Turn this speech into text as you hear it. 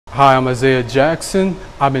Hi, I'm Isaiah Jackson.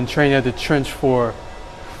 I've been training at the Trench for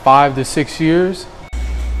 5 to 6 years.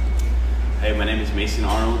 Hey, my name is Mason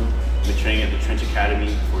Arnold. I've been training at the Trench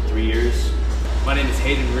Academy for 3 years. My name is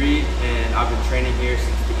Hayden Reed, and I've been training here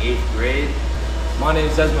since the 8th grade. My name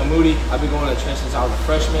is Desmond Moody. I've been going to the Trench since I was a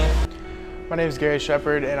freshman. My name is Gary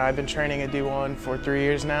Shepard, and I've been training at D1 for 3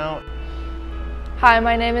 years now. Hi,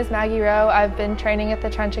 my name is Maggie Rowe. I've been training at the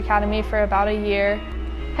Trench Academy for about a year.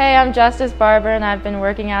 Hey, I'm Justice Barber, and I've been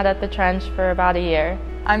working out at the Trench for about a year.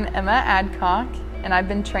 I'm Emma Adcock, and I've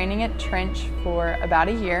been training at Trench for about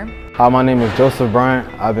a year. Hi, my name is Joseph Bryant.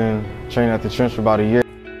 I've been training at the Trench for about a year.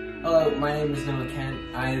 Hello, my name is Noah Kent.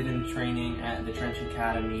 I have been training at the Trench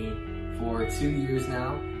Academy for 2 years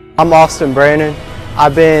now. I'm Austin Brandon.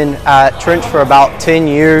 I've been at Trench for about 10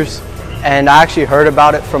 years, and I actually heard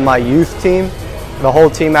about it from my youth team. The whole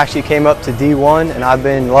team actually came up to D1, and I've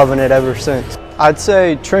been loving it ever since. I'd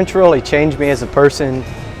say Trench really changed me as a person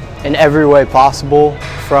in every way possible,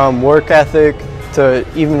 from work ethic to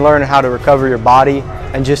even learning how to recover your body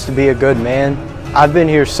and just to be a good man. I've been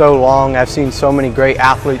here so long, I've seen so many great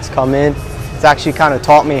athletes come in. It's actually kind of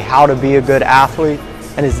taught me how to be a good athlete,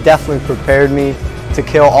 and it's definitely prepared me to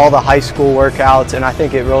kill all the high school workouts, and I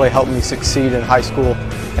think it really helped me succeed in high school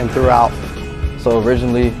and throughout. So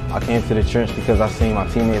originally, I came to the Trench because I seen my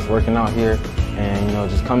teammates working out here, and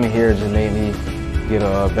just coming here just made me get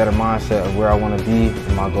a better mindset of where I want to be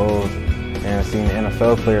and my goals. And seeing the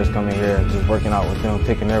NFL players coming here, just working out with them,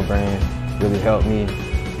 picking their brains, really helped me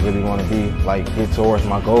really want to be get towards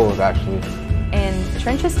my goals actually. And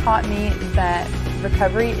Trench has taught me that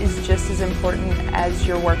recovery is just as important as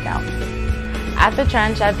your workout. At the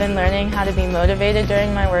Trench, I've been learning how to be motivated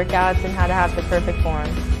during my workouts and how to have the perfect form.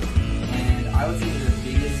 And I would say the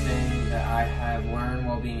biggest thing that I have learned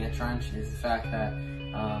while being at Trench is the fact that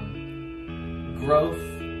growth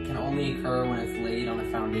can only occur when it's laid on a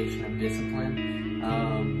foundation of discipline.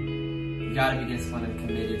 You got to be disciplined and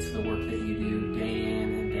committed to the work that you do day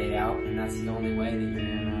in and day out, and that's the only way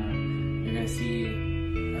that you're gonna see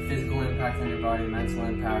a physical impact on your body, mental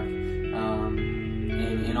impact,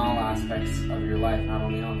 in all aspects of your life, not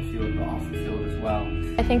only on the field but off the field as well.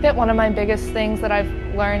 I think that one of my biggest things that I've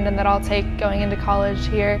learned and that I'll take going into college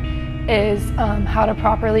here is how to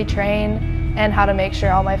properly train and how to make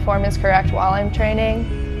sure all my form is correct while I'm training,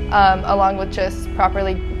 along with just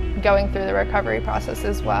properly going through the recovery process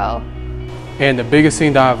as well. And the biggest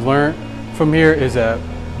thing that I've learned from here is that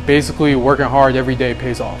basically working hard every day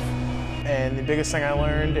pays off. And the biggest thing I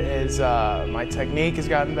learned is my technique has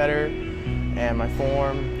gotten better, and my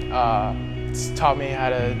form. It's taught me how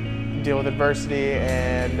to deal with adversity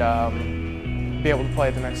and be able to play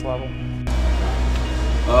at the next level.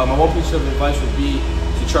 My one piece of advice would be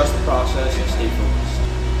to trust the process and stay focused.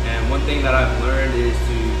 And one thing that I've learned is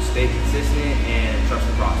to stay consistent and trust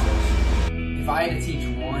the process. If I had to teach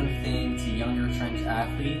one thing to younger Trench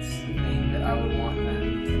athletes, the thing that I would want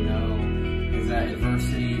them to know is that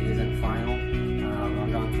adversity isn't final.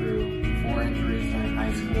 I've gone through 4 injuries during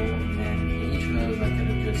high school, and in each of those I could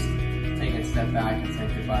have just taken a step back and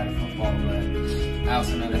said goodbye to football, but I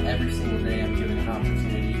also know that every single day I'm given an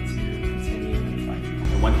opportunity to continue and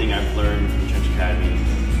fight. And one thing I've learned from the Trench Academy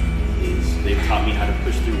is they've taught me how to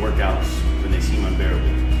push through workouts when they seem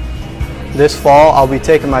unbearable. This fall, I'll be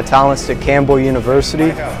taking my talents to Campbell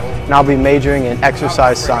University, and I'll be majoring in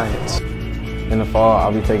exercise science. In the fall,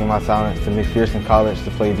 I'll be taking my talents to McPherson College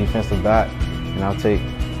to play defensive back, and I'll take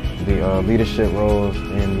the leadership roles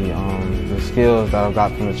and the skills that I've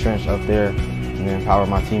got from the Trench up there and then empower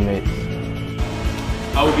my teammates.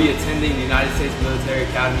 I will be attending the United States Military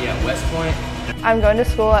Academy at West Point. I'm going to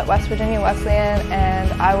school at West Virginia Wesleyan,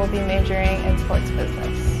 and I will be majoring in sports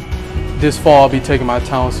business. This fall, I'll be taking my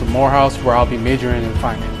talents to Morehouse, where I'll be majoring in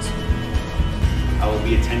finance. I will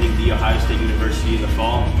be attending The Ohio State University in the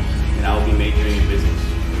fall, and I will be majoring in business.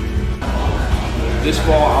 This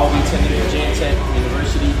fall, I'll be attending Virginia Tech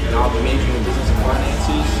University, and I'll be majoring in business and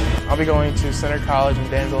finances. I'll be going to Center College in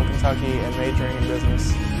Danville, Kentucky, and majoring in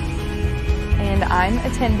business. And I'm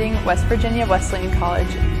attending West Virginia Wesleyan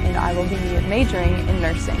College, and I will be majoring in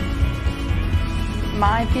nursing.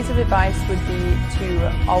 My piece of advice would be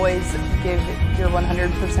to always give your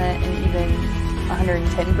 100% and even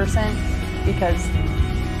 110%, because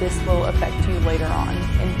this will affect you later on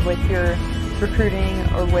and with your recruiting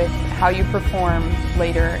or with how you perform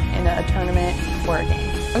later in a tournament or a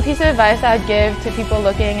game. One piece of advice I would give to people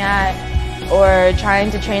looking at or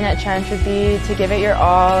trying to train at Trench would be to give it your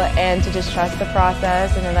all and to just trust the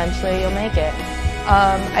process, and eventually you'll make it.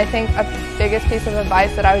 I think a biggest piece of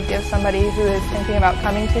advice that I would give somebody who is thinking about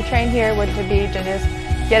coming to train here would be to just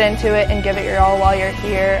get into it and give it your all while you're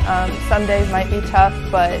here. Some days might be tough,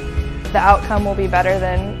 but the outcome will be better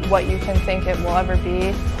than what you can think it will ever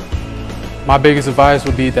be. My biggest advice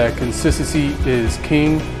would be that consistency is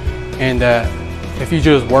king, and that if you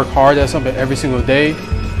just work hard at something every single day,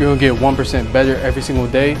 you're gonna get 1% better every single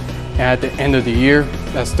day. And at the end of the year,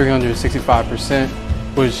 that's 365%,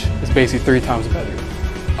 which is basically 3 times better.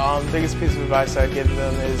 Biggest piece of advice I'd give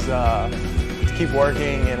them is to keep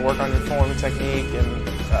working and work on your form and technique, and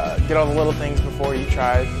get all the little things before you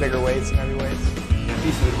try bigger weights and heavy weights. A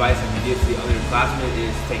piece of advice I can give to the underclassmen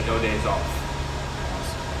is take no days off.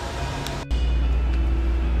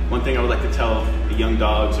 One thing I would like to tell the young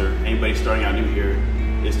dogs or anybody starting out new here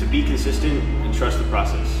is to be consistent and trust the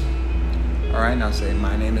process. All right, now say,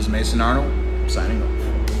 my name is Mason Arnold, I'm signing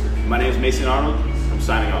off. My name is Mason Arnold, I'm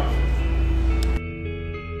signing off.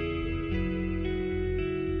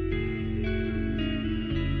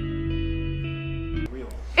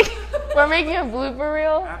 We're making a blooper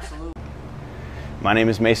reel? Absolutely. My name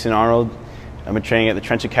is Mason Arnold. I've been training at the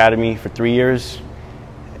Trench Academy for 3 years,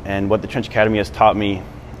 and what the Trench Academy has taught me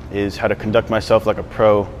is how to conduct myself like a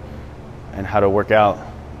pro and how to work out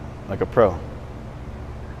like a pro.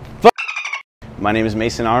 My name is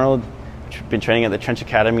Mason Arnold. I've been training at the Trench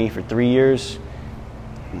Academy for 3 years.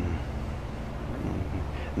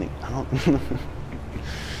 I don't.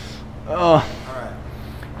 Oh, all right.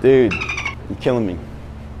 Dude, you're killing me.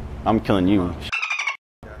 I'm killing you.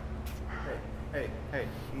 Hey,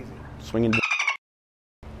 easy. Swinging.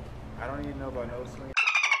 I don't even know about no swinging.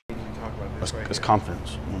 You can talk about this. It's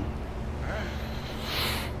confidence. Alright.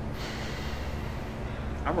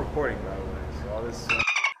 I'm recording, by the way, so all this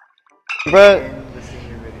Bruh, in the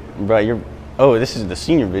senior video. bruh, you're. Oh, this is the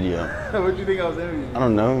senior video. What do you think I was interviewing? I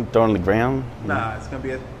don't know. Throwing on the ground. Nah, it's gonna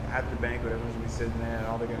be at the banquet. Everyone's gonna be sitting there, and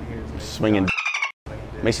all they're gonna hear is Mason Swinging.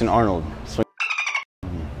 like this. Mason Arnold. Swing.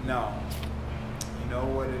 No. You know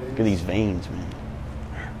what it is? Look at these veins, man.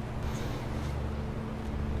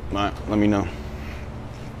 Alright, let me know.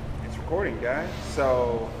 It's recording, guys.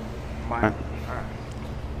 So, Alright. Alright.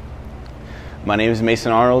 My name is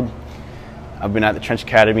Mason Arnold. I've been at the Trench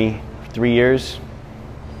Academy for 3 years,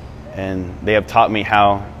 and they have taught me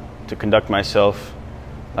how to conduct myself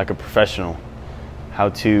like a professional, how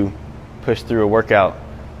to push through a workout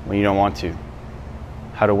when you don't want to,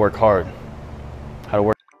 how to work hard, how to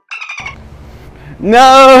work.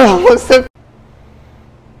 No! What's the...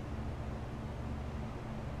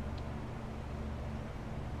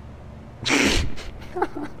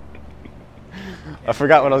 I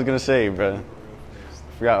forgot what I was gonna say, bro. I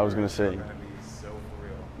forgot what I was gonna say.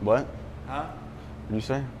 What? Huh? What did you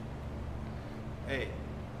say? Hey,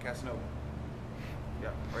 Casanova. Yeah,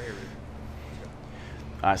 right here.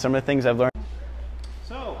 Alright, some of the things I've learned.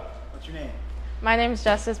 So, what's your name? My name's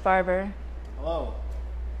Justice Barber. Hello.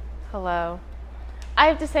 Hello. I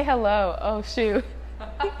have to say hello. Oh, shoot.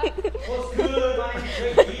 What's good? My name's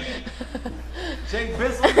JB. Jake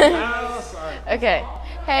Bisley in the house. Okay.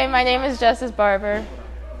 Hey, my name is Justice Barber.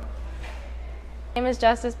 My name is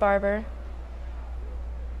Justice Barber.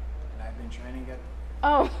 And I've been training at...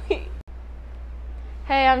 Oh.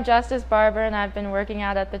 Hey, I'm Justice Barber, and I've been working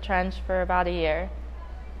out at the Trench for about a year.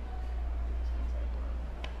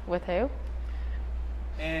 With who?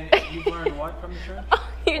 And you've learned what from the church?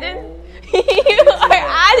 You didn't. You are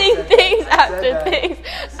adding things after things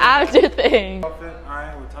after things. All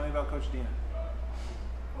right, well, tell me about Coach Dina.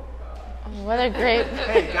 What a great.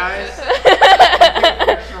 Hey, guys. All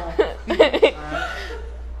right.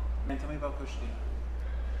 Man, tell me about Coach Dina.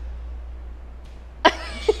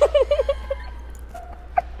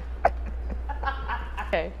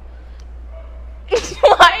 Okay.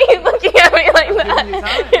 Why are you looking at me like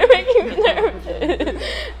that? You're making me nervous.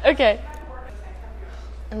 Okay.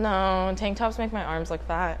 No, tank tops make my arms look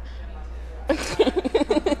fat.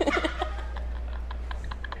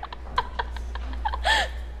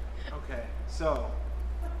 Okay, so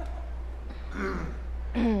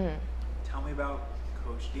tell me about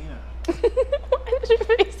Coach Dina. Why did your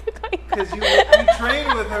face look like that? Because you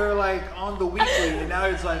trained with her like on the weekly, and now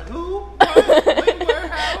it's like who, what, when, where,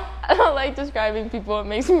 how? I don't like describing people. It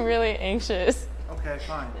makes me really anxious. Okay,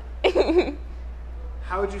 fine.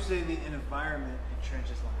 How would you say the environment in Trench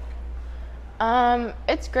is like?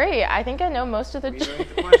 It's great. I think I know most of the.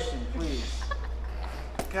 Reiterate the question, please.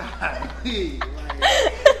 God, please.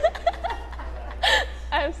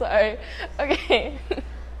 I'm sorry. Okay.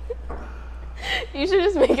 You should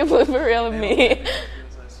just make a blooper reel of me.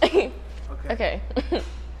 Okay.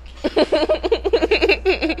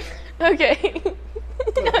 Okay.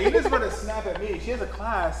 Look, Dina's gonna snap at me. She has a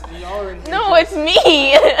class, and y'all are in. No, it's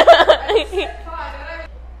me.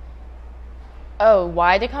 Oh,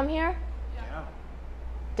 why to come here? Yeah.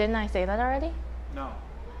 Didn't I say that already? No.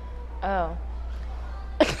 Oh.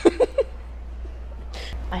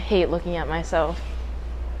 I hate looking at myself.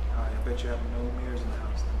 I bet you have no mirrors in the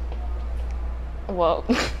house then. Well,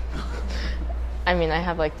 I mean, I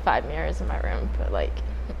have like 5 mirrors in my room, but like.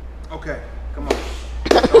 Okay, come on.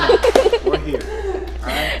 Come on. We're here. All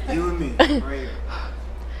right, you and me, right here.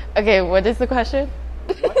 Okay, what is the question?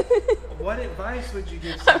 What advice would you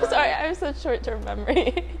give somebody? I'm sorry, I have such short-term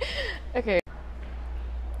memory. Okay.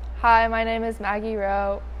 Hi, my name is Maggie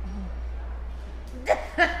Rowe. All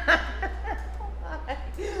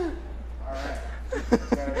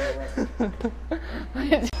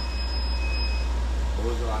right. What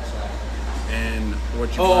was the last slide? And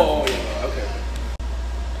what you yeah, okay.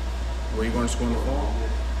 Where you going to school in the fall?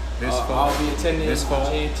 This fall? I'll be attending this fall?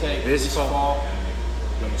 Virginia Tech this fall?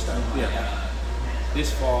 Let me start. Yeah.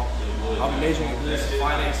 This fall, I'll be majoring in business and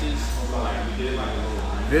finances.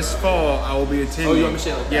 This fall, I will be attending. Oh, you want me to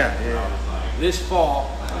say it like that? Yeah. This fall,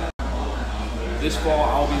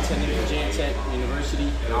 I'll be attending Virginia Tech University.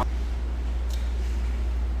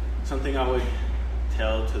 Something I would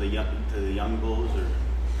tell to the young bulls, or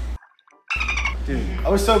Dude, I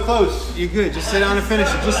was so close. You're good. Just sit down and finish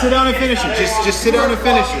it. Just sit down and finish it. Just sit down and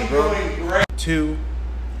finish it, bro. 2.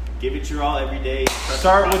 give it your all every day.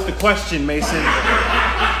 Start with the question, Mason.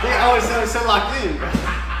 I was so locked in.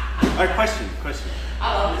 All right, question.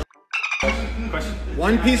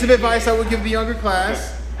 One piece of advice I would give the younger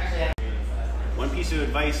class. One piece of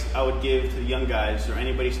advice I would give to the young guys or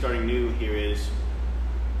anybody starting new here is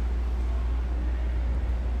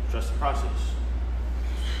trust the process.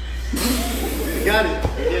 You got it.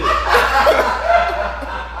 We did it.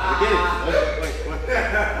 We did it.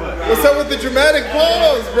 What? What's up with the dramatic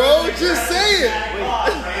pause, bro? Just say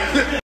it.